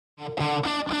जब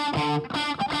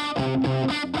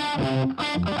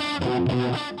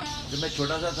मैं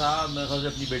छोटा सा था, मैं ख़ास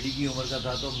अपनी बेटी की उम्र का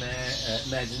था, तो मैं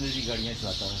इमेजिनरी गाड़ियाँ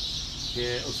चलाता था कि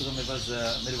उस वक्त मेरे पास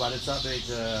मेरे वालिद साहब एक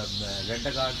रेंट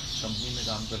कार कंपनी में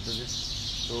काम करते थे।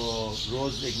 तो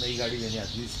रोज़ एक नई गाड़ी लेने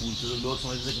आती थी स्कूल से, तो लोग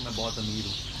समझते थे कि मैं बहुत अमीर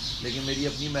हूँ, लेकिन मेरी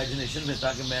अपनी इमेजिनेशन में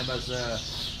था कि मैं बस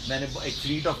मैंने एक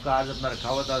फ्लीट ऑफ कार्स अपना रखा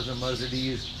हुआ था, उसमें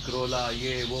मर्सिडीज़, करोला,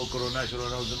 ये वो, कोरोना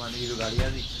शरोना, उस ज़माने की जो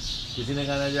गाड़ियाँ थी। किसी ने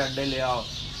कहा जो अंडे ले आओ,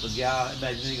 तो गया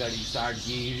इमेजिनरी गाड़ी स्टार्ट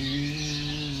की,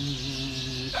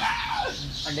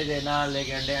 अंडे देना,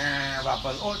 लेके अंडे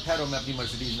वापस, और ठहरो मैं अपनी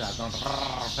मर्सिडीज़ में आता हूँ,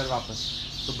 फिर वापस।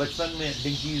 तो बचपन में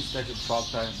डिंकीज़ का जो शौक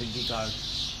था, डिंकी कार,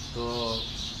 तो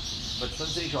बचपन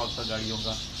से ही शौक था गाड़ियों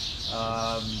का।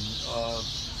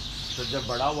 तो जब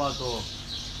बड़ा हुआ तो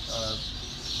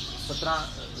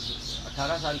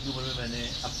 17-18 साल की उम्र में मैंने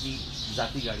अपनी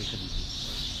ज़ाती गाड़ी खरीदी,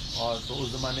 और तो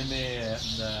उस ज़माने में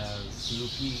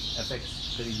सुजुकी FX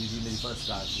खरीदी थी, मेरी फर्स्ट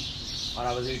कार थी, और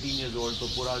आई वाज 18 ईयर्स ओल्ड। तो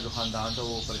पूरा जो ख़ानदान था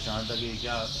वो परेशान था कि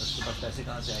क्या उसके पास पैसे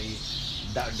कहाँ से आई,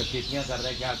 डकैतियाँ कर रहा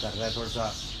है, क्या कर रहा है, थोड़ा सा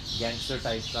गैंगस्टर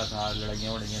टाइप का था,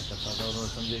 लड़ाइयाँ वड़ाइयाँ करता था। उन्होंने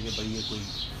समझे कि भाई ये कोई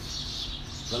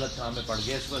गलत काम में पड़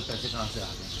गया, इस पर पैसे कहाँ से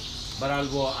आ गए। बहरहाल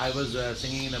वो I was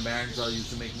singing in a band, so I used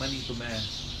to make money. तो मैं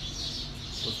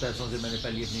उस पैसों से मैंने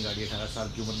पहली अपनी गाड़ी 18 साल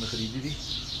की उम्र में ख़रीदी थी।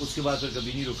 उसके बाद फिर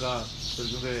कभी नहीं रुका, फिर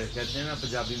क्योंकि कहते हैं ना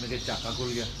पंजाबी में कि चाका खुल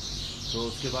गया, तो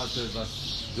उसके बाद फिर बस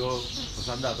जो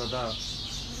पसंद आता था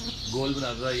गोल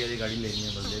बनाता था, ये गाड़ी लेनी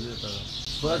है, बस ले लेता था।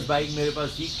 फर्स्ट बाइक मेरे पास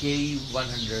थी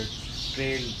KE100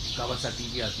 ट्रेल,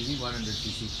 कावासाकी की आती थी 100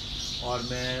 cc, और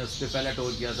मैं उस पर पहला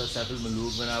टूर किया था Saiful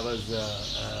Malook when I was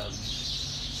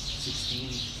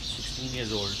 16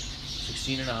 years old,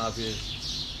 16 and a half years,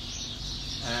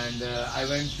 and I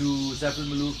went to Saiful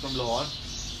Malook from Lahore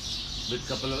with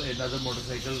couple of another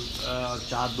motorcycle,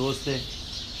 4 दोस्त थे।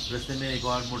 रास्ते में एक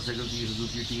और मोटरसाइकिल थी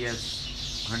सुजुकी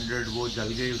TS100, वो जल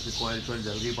गई, उसकी कॉयल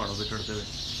जल गई पहाड़ों पे चढ़ते हुए,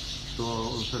 तो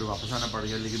फिर वापस आना पड़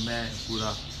गया, लेकिन मैं पूरा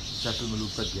सैफुल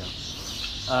मलूक तक गया।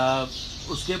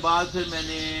 उसके बाद फिर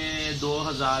मैंने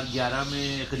 2011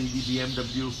 में ख़रीदी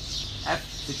BMW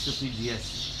F650 GS।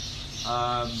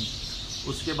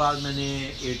 उसके बाद मैंने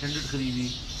 800 ख़रीदी।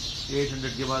 800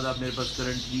 के बाद अब मेरे पास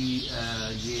करंटली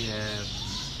ये है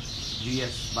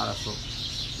GS 1200,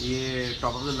 ये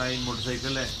top of the line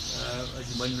motorcycle है।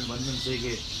 मन से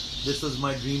कि this was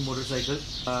my dream motorcycle.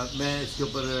 मैं इसके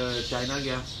ऊपर चाइना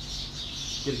गया,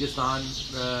 किर्गिस्तान,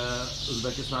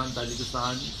 उज़्बेकिस्तान,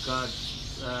 ताजिकिस्तान का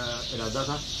इरादा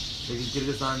था, लेकिन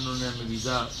किर्गिस्तान उन्होंने हमें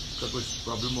वीज़ा का कुछ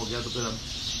प्रॉब्लम हो गया, तो फिर हम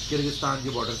किर्गिस्तान के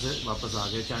बॉर्डर से वापस आ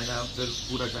गए चाइना, फिर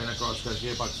पूरा चाइना क्रॉस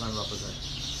करके पाकिस्तान वापस आए।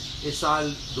 इस साल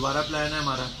दोबारा प्लान है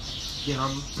हमारा कि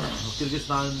हम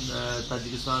Kyrgyzstan,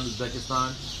 Tajikistan, Uzbekistan,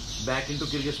 back into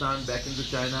Kyrgyzstan, back into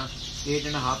China,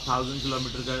 8,500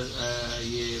 kilometre का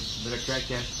ये मेरा ट्रैक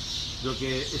है, जो कि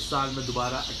इस साल मैं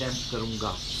दोबारा अटैम्प्ट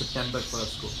करूँगा सितंबर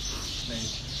 1 को।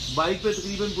 बाइक पे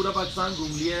तकरीबन पूरा पाकिस्तान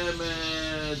घूम लिया है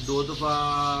मैं।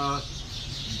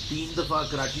 3 दफ़ा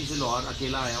कराची से लाहौर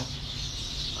अकेला आया हूँ।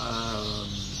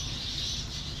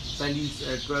 पहली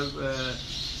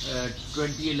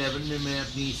 2011 में मैं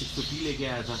अपनी 650 लेके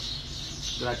आया था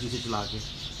कराची से चला के।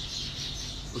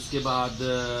 उसके बाद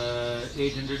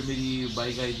 800 मेरी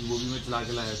बाइक आई थी, वो भी मैं चला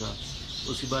के लाया था।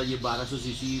 उसके बाद ये 1200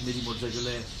 cc मेरी मोटरसाइकिल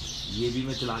है, ये भी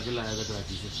मैं चला के लाया था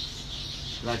कराची से।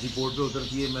 कराची पोर्ट पे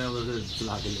उतरती है, मैं उधर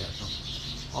चला के ले आता हूँ।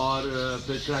 और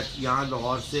फिर कराची, यहाँ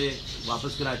लाहौर से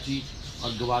वापस कराची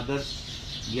और गवादर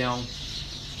गया हूँ।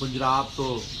 पंजाब तो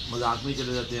मजाक में ही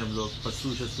चले जाते हैं हम लोग, पस्सू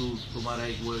शस्सू तुम्हारा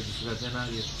एक वो जिसको कहते हैं ना,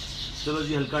 ये चलो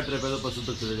जी हल्का ट्रिप है तो पस्सू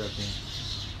तक चले जाते हैं।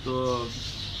 तो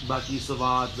बाकी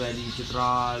Swat valley,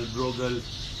 Chitral,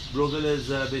 ब्रोगल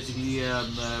is basically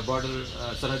border,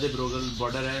 सरहद ब्रोगल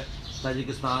बॉर्डर है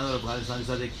ताजिकिस्तान और अफगानिस्तान के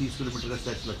साथ। एक 30 किलोमीटर का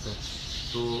स्ट्रेच लगता है,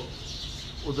 तो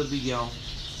उधर भी गया हूँ।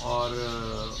 और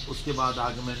उसके बाद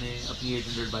आगे मैंने अपनी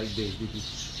 800 बाइक बेच दी थी,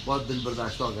 बहुत दिल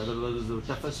बर्दाश्त हो गया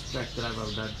था, toughest track that I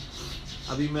have done.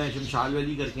 अभी मैं शमशाल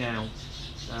वैली करके आया हूँ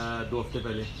 2 हफ्ते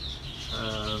पहले,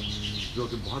 जो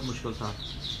कि बहुत मुश्किल था।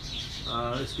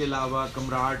 इसके अलावा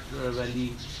कमराट valley,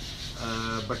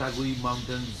 बटागुई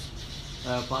mountains,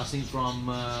 passing from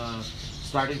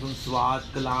starting from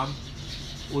Swat, Kalam,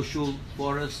 Osho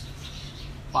forest,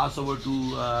 pass over to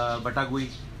बटागुई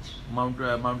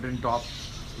mountain top.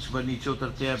 उसके बाद नीचे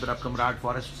उतरते हैं, फिर आप कमराट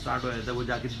फॉरेस्ट स्टार्ट हो जाता है, वो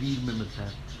जाके दीर में मिलता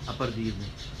है, अपर दीर में।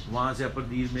 वहाँ से अपर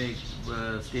दीर में एक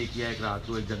स्टे किया एक रात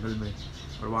को एक जंगल में,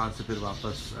 और वहाँ से फिर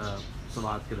वापस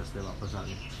सवात के रास्ते वापस आ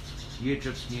गए। ये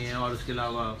ट्रिप्स किए हैं। और उसके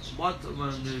अलावा बहुत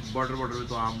बॉर्डर में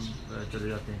तो आम चले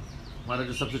जाते हैं। हमारा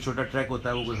जो सबसे छोटा ट्रैक होता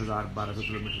है वो कुछ 1000-1200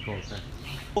 किलोमीटर का होता है।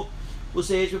 तो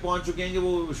उस एज पे पहुंच चुके हैं कि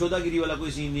वो शोदागिरी वाला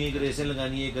कोई सीन नहीं है कि रेसें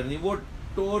लगानी है करनी है। वो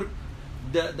tour,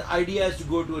 the idea is to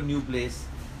go to a new place,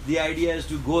 the idea is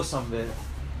to go somewhere,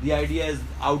 the idea is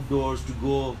outdoors, to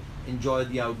go enjoy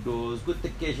the outdoors. कोई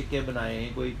टिक्के शिक्के बनाए,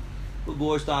 कोई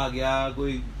गोश्त आ गया,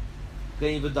 कोई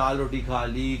कहीं पे दाल रोटी खा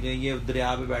ली, कहीं ये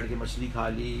दरिया पे बैठ के मछली खा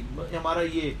ली। हमारा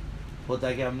ये होता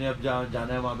है कि हमने अब जहाँ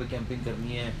जाना है वहाँ पे कैंपिंग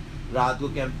करनी है। रात को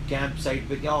कैंप साइट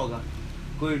पे क्या होगा,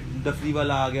 कोई डफली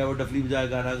वाला आ गया, वो डफली बजाय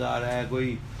गाना गा रहा है,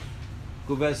 कोई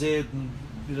वैसे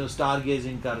स्टार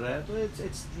गेजिंग कर रहा है। तो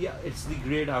it's the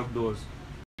great outdoors.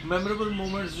 Memorable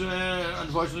moments जो हैं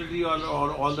अनफॉर्चुनेटली और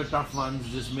ऑल द टफ वंस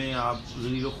जिसमें आप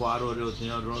ज़लील ख्वार हो रहे होते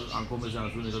हैं और आंखों में से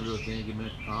आंसू निकल रहे होते हैं कि मैं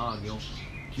कहाँ आ गया हूँ,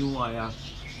 क्यों आया,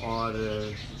 और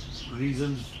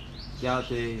रीज़न्स क्या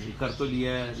थे। कर तो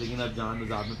लिया है लेकिन अब जान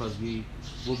अजाब में फंस गई।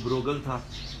 वो ब्रोगल था,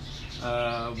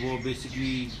 वो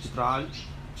बेसिकली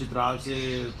चित्राल से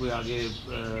कोई आगे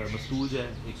मस्तूज है,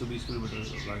 120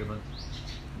 किलोमीटर गालिबन।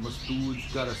 मस्तूज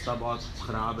का रास्ता बहुत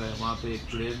ख़राब है, वहाँ पे एक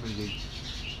चुड़ैल मिल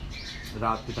गई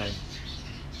रात के टाइम,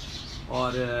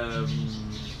 और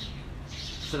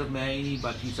सिर्फ मैं ही नहीं,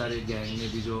 बाकी सारे गैंग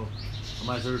में भी जो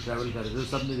हमारे साथ ट्रैवल कर रहे थे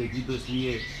सब ने देखी। तो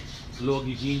इसलिए लोग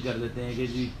यकीन कर लेते हैं कि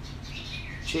जी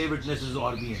 6 विटनेसेस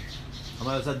और भी हैं।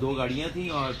 हमारे साथ 2 गाड़ियाँ थी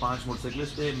और 5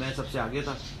 मोटरसाइकिल्स थे, मैं सबसे आगे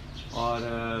था, और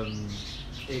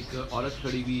एक औरत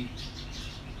खड़ी हुई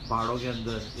पहाड़ों के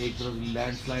अंदर। एक तरफ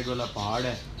लैंडस्लाइड वाला पहाड़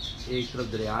है, एक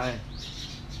तरफ दरिया है,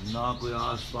 ना कोई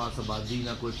आस पास आबादी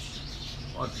ना कुछ,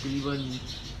 और तकरीबन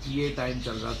ये टाइम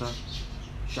चल रहा था,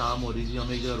 शाम हो रही थी।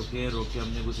 हम एक जगह रोक के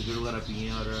हमने कुछ सिगरेट वगैरह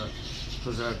पिए और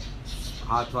थोड़ा सा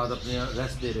हाथ अपने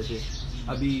रेस्ट दे रहे थे।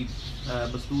 अभी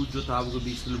मस्तूज जो था वो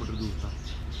 20 किलोमीटर दूर था।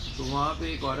 तो वहाँ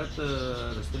पे एक औरत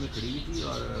रास्ते में खड़ी हुई थी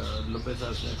और लंबे सा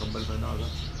उसने कंबल पहना होगा,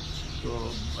 तो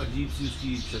अजीब सी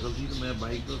उसकी शक्ल थी। तो मैं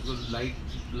बाइक पर उसको लाइट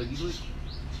लगी, तो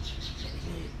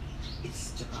इस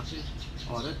जगह पे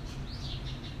औरत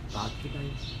रात के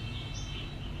टाइम,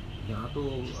 यहाँ तो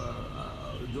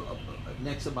जो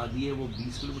नेक्स्ट आबादी है वो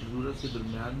 20 किलोमीटर दूर है, उसके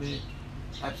दरमियान में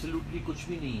एब्सोल्युटली कुछ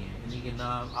भी नहीं है, यानी कि ना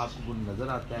आपको कुछ नज़र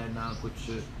आता है ना कुछ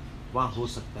वहाँ हो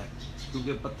सकता है,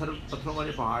 क्योंकि पत्थरों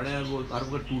वाले पहाड़ हैं, वो हर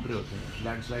वक्त टूट रहे होते हैं,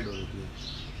 लैंडस्लाइड हो रही है,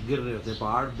 गिर रहे होते हैं,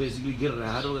 पहाड़ बेसिकली गिर रहा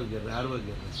है, हर वक्त गिर रहा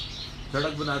है।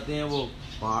 सड़क बनाते हैं वो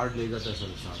पहाड़ ले जाता है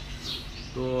सड़क साथ।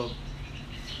 तो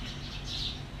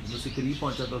मुझसे करीब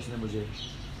पहुँचा था उसने मुझे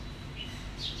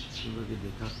करके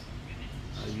देखा,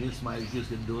 ये स्माइल की,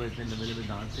 उसके 2 इतने लंबे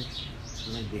दांत थे,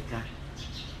 तो मैंने देखा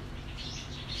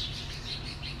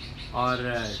और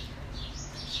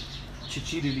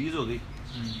छिछी रिलीज़ हो गई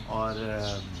और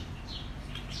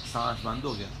सांस बंद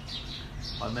हो गया।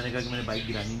 और मैंने कहा कि मैंने बाइक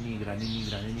गिरानी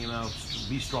नहीं, मैं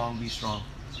बी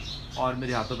स्ट्रॉन्ग। और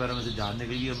मेरे हाथों पैरों में से जान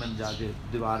निकल गई और मैंने जाके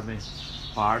दीवार में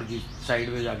पहाड़ की साइड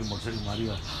में जाके मोटरसाइकिल मारी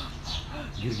और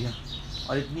गिर गया।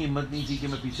 और इतनी हिम्मत नहीं थी कि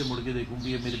मैं पीछे मुड़ के देखूँ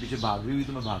कि मेरे पीछे भाग रही हुई,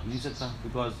 तो मैं भाग नहीं सकता,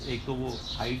 बिकॉज एक तो वो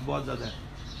हाइट बहुत ज़्यादा है,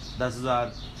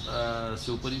 10,000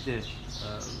 से ऊपर ही थे,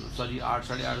 सॉरी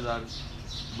 8,500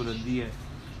 बुलंदी है,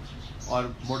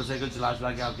 और मोटरसाइकिल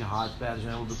चला के आपके हाथ पैर जो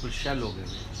हैं वो बिल्कुल शेल हो गए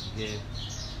कि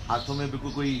हाथों में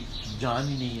बिल्कुल कोई जान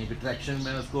ही नहीं है कि ट्रैक्शन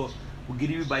में उसको, वो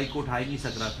गिरी हुई बाइक को उठा ही नहीं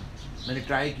सक रहा था। मैंने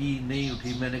ट्राई की, नहीं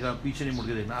उठी, मैंने कहा पीछे नहीं मुड़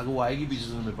के देखना, अगर वो आएगी पीछे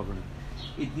से मैं पकड़ ली।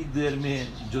 इतनी देर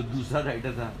में जो दूसरा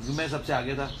राइडर था, क्योंकि मैं सबसे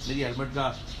आगे था, मेरी हेलमेट का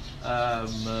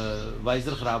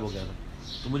वाइज़र ख़राब हो गया था,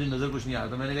 तो मुझे नज़र कुछ नहीं आ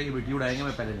रहा था। मैंने कहा कि बेटी उड़ाएंगे,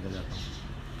 मैं पहले निकल जाता हूँ।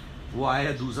 वो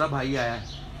आया, दूसरा भाई आया,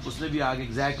 उसने भी आगे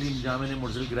एग्जैक्टली जहाँ मैंने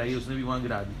मोटरसाइकिल गिराई उसने भी वहाँ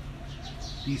गिरा दी।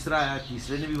 तीसरा आया,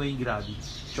 तीसरे ने भी वहीं गिरा दी।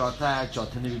 चौथा आया,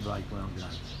 चौथे ने भी बाइक वहाँ गिरा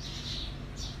दी।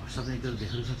 और सब ने इधर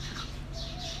देख रहे थे,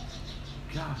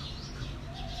 क्या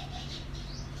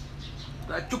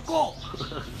चुको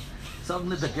सब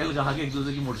ने धक्के लगा के एक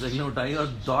दूसरे की मोटरसाइकिलें उठाई और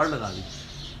दौड़ लगा दी।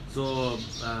 सो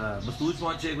मस्तूज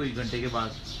पहुँचे कोई घंटे के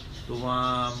बाद, तो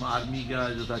वहाँ आर्मी का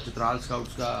जो था, चित्राल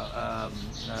स्काउट्स का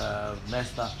मैच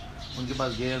था, उनके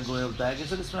पास गए। उनको बताया कि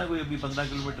सर इस तरह कोई अभी 15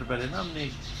 किलोमीटर पहले ना हमने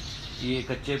ये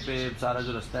कच्चे पे सारा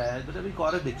जो रास्ता है, तो जब एक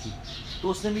औरत देखी, तो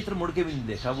उसने भी इधर मुड़ के भी नहीं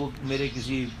देखा। वो मेरे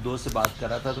किसी दोस्त से बात कर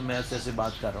रहा था, तो मैं उससे ऐसे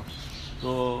बात कर रहा हूँ,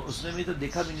 तो उसने भी तो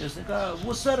देखा भी नहीं। उसने कहा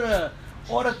वो सर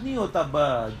औरत नहीं होता,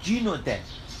 जीन होता है।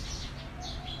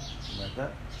 मैं कहा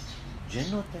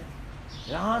जिन होता है?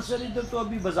 यहाँ सर इधर तो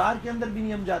अभी बाज़ार के अंदर भी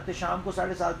नहीं हम जाते, शाम को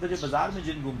 7:30 बजे बाज़ार में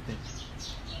जिन घूमते हैं।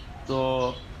 तो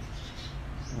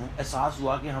एहसास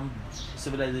हुआ कि हम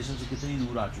सिविलाइजेशन से कितनी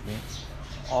दूर आ चुके हैं।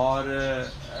 और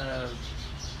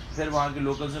फिर वहाँ के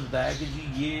लोकल्स ने बताया कि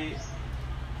जी ये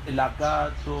इलाका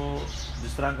तो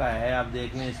जिस तरह का है, आप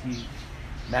देख लें इसकी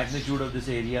मैग्नीट्यूड ऑफ दिस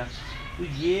एरिया, तो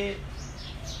ये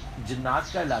जिन्नात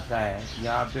का इलाका है,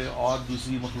 यहाँ पे और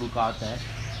दूसरी मखलूक़ात हैं।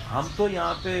 हम तो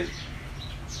यहाँ पे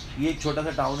ये एक छोटा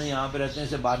सा टाउन है, यहाँ पे रहते हैं,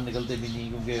 इससे बाहर निकलते भी नहीं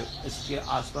क्योंकि इसके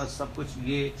आसपास सब कुछ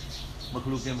ये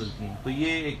मखलूकें मिलती हैं। तो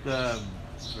ये एक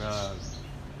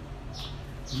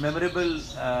मेमोरेबल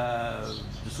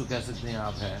जिसको कह सकते हैं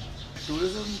आप है।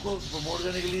 टूरिज़्म को प्रमोट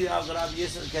करने के लिए अगर आप ये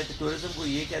कहते टूरिज़्म को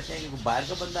ये कहते हैं कि बाहर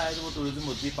का बंदा आए तो वो टूरिज़्म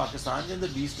होती है। पाकिस्तान के अंदर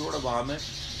 20 करोड़ अवाम है,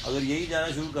 अगर यही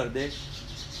जाना शुरू कर दे,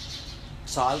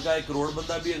 साल का 1 करोड़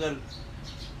बंदा भी अगर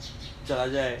चला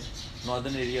जाए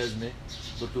नॉर्दर्न एरियाज़ में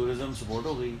तो टूरिज़्म सपोर्ट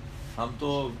हो गई। हम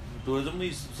तो टूरिज़्म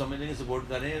नहीं समझने की सपोर्ट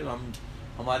कर रहे हैं,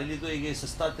 हमारे लिए तो एक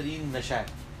सस्ता तरीन नशा है।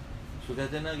 तो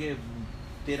कहते हैं ना कि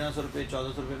 1300 रुपये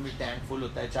 1400 रुपये में टैंक फुल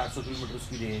होता है, 400 किलोमीटर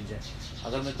उसकी रेंज है।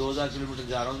 अगर मैं 2000 किलोमीटर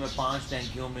जा रहा हूँ, मैं 5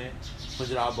 टैंकियों में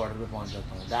गुजरात बॉर्डर पे पहुँच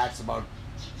जाता हूँ। दैट्स अबाउट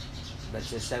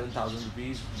 7000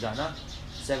 रुपीज़ जाना,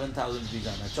 7000 रुपीज़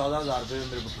आना, 14000 रुपये में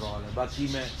मेरे पेट्रोल है। बाकी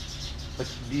मैं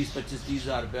 20-25-30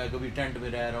 हज़ार रुपया कभी टेंट में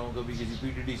रह रहा हूँ, कभी किसी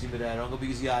PTDC में रह रहा हूँ, कभी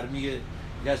किसी आर्मी के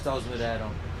गेस्ट हाउस में रह रहा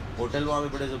हूँ। होटल वहाँ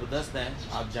पे बड़े ज़बरदस्त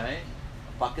हैं, आप जाएँ।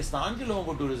 पाकिस्तान के लोगों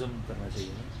को टूरिज़्म करना चाहिए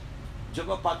ना।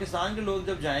 जब आप पाकिस्तान के लोग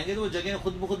जब जाएंगे तो वो जगह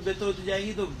खुद ब खुद बेहतर होती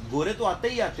जाएगी। तो गोरे तो आते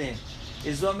ही आते हैं।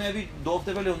 इस बार मैं अभी 2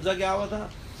 हफ्ते पहले हुंजा गया हुआ था,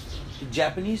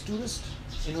 Japanese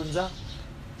tourist in Hunza,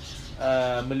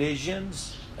 Malaysians,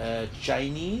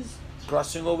 Chinese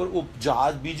crossing over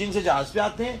जहाज बीजिंग से जहाज़ पे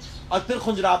आते हैं और फिर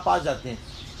खुंजरा पास जाते हैं,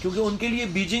 क्योंकि उनके लिए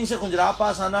बीजिंग से खुंजरा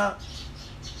पास आना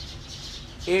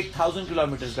 8000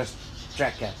 किलोमीटर का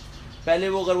ट्रैक है। पहले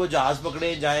वो अगर वो जहाज़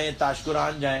पकड़े जाएँ,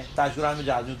 ताशकुरान जाएँ, ताशकुरान में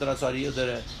जहाज़ नहीं उतरा, सॉरी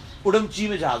उधर उड़मची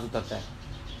में जहाज़ उतरता है।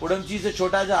 उड़मची से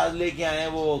छोटा जहाज़ लेके आए हैं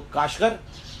वो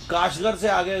काशगर से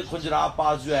आगे खुंजरा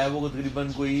पास जो है वो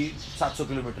तकरीबन कोई 700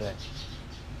 किलोमीटर है।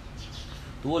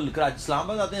 तो वो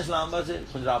इस्लामाबाद आते हैं, इस्लामाबाद से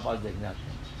खुंजरा पास देखने आते हैं।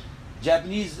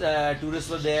 Japanese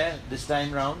tourist were there this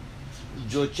time round,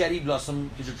 जो चेरी ब्लॉसम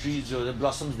की जो ट्रीज जो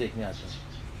ब्लॉसम्स देखने आते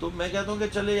हैं। तो मैं कहता हूँ कि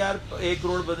चले यार 1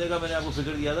 करोड़ बंदे का मैंने आपको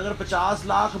फिक्र दिया था, अगर 50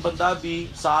 लाख बंदा भी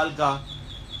साल का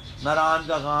नारायण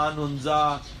का खान,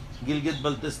 हुंजा, गिलगित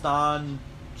बल्तिस्तान,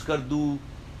 स्कर्दू,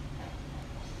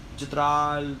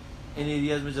 चित्राल इन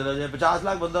एरियाज़ में चला जाए, 50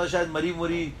 लाख बंदा शायद मरी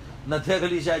मुरी नथिया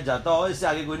गली शायद जाता हो, इससे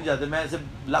आगे कोई नहीं जाते। मैं ऐसे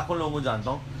लाखों लोगों को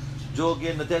जानता हूँ जो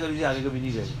कि नथिया गली से आगे कभी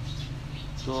नहीं गए।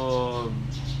 तो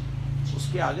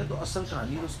उसके आगे तो असल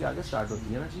कहानी उसके आगे स्टार्ट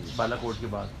होती है ना चीज़, बालाकोट के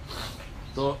बाद।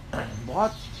 तो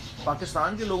बहुत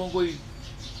पाकिस्तान के लोगों को ही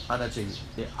आना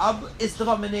चाहिए। अब इस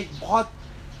दफ़ा मैंने एक बहुत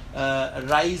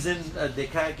राइज इन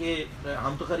देखा है कि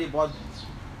हम तो खैर ये बहुत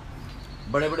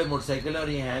बड़े बड़े मोटरसाइकिल हैं और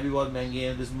ये हैं भी बहुत महंगे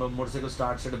हैं। This motorcycle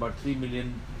start at about 3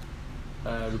 million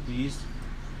rupees.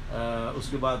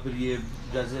 उसके बाद फिर ये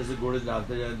जैसे जैसे घोड़े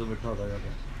डालते जाए तो मिठा होता जाता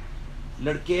है।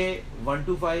 लड़के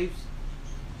 125,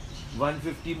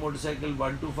 150 मोटरसाइकिल,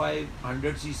 125,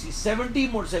 100 cc, 70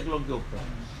 मोटरसाइकिलों के ऊपर।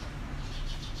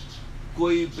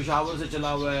 कोई पेशावर से चला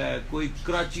हुआ है, कोई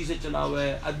कराची से चला हुआ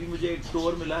है। अभी मुझे एक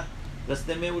टूर मिला,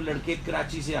 रास्ते में वो लड़के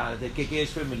कराची से आ रहे थे,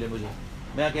 केकेएस पे मिले मुझे।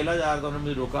 मैं अकेला जा रहा था, उन्होंने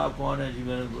मुझे रोका, आप कौन है जी?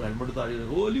 मैंने हेलमेट उतारी,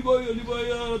 ओ अली भाई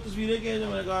यार तस्वीरें क्या हैं?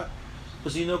 मैंने कहा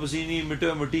पसीनो पसीनी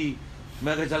मिट्टी मिट्टी।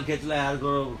 मैं कहा चल खींच ला यार,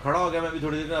 खड़ा हो गया मैं भी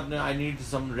थोड़ी देर अपने, आई नीड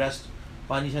सम रेस्ट,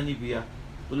 पानी शानी पिया।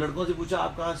 तो लड़कों से पूछा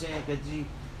आप कहाँ से हैं? कहते जी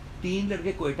 3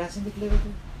 लड़के कोयटा से निकले हुए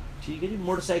थे, ठीक है जी,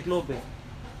 मोटरसाइकिलों पे।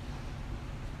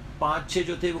 5-6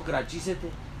 जो थे वो कराची से थे।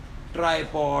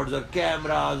 ट्राईपॉड्स और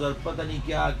कैमराज और पता नहीं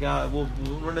क्या क्या, वो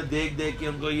उन्होंने देख देख के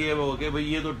उनको ये वो कि भाई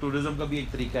ये तो टूरिज्म का भी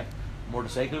एक तरीका है।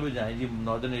 मोटरसाइकिल पे जाएं जी,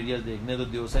 नॉर्दर्न एरियाज देखने, तो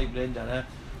देवसाई प्लेन जाना है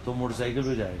तो मोटरसाइकिल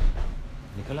पे जाएगा,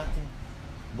 निकल आते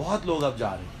हैं। बहुत लोग अब जा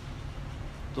रहे हैं।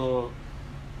 तो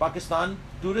पाकिस्तान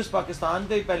टूरिस्ट पाकिस्तान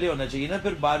का ही पहले होना चाहिए ना,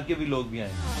 फिर बाहर के भी लोग भी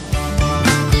आएंगे।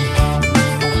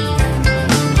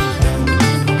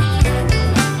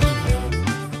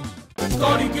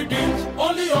 Gari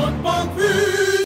only on PakWheels.